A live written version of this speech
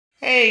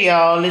Hey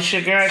y'all, it's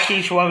your girl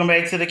Keish. Welcome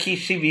back to the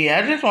Keish TV.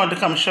 I just wanted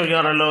to come show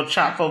y'all the little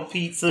Chaffles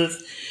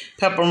pizzas,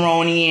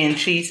 pepperoni and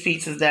cheese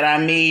pizzas that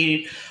I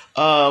made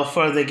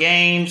for the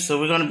game. So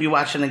we're gonna be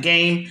watching the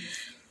game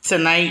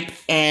tonight,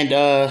 and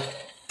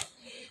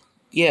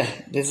yeah,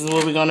 this is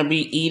what we're gonna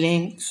be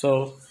eating.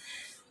 So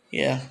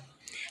yeah,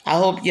 I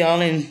hope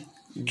y'all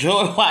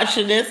enjoy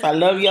watching this. I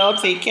love y'all.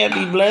 Take care.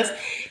 Be blessed.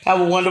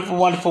 Have a wonderful,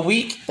 wonderful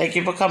week. Thank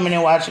you for coming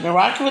and watching and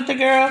rocking with the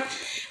girl.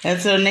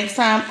 Until next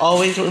time,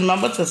 always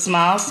remember to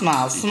smile,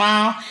 smile,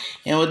 smile.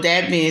 And with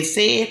that being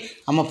said,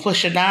 I'm going to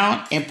push you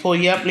down and pull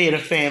you up later,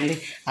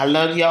 family. I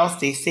love y'all.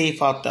 Stay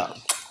safe out there.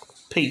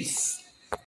 Peace.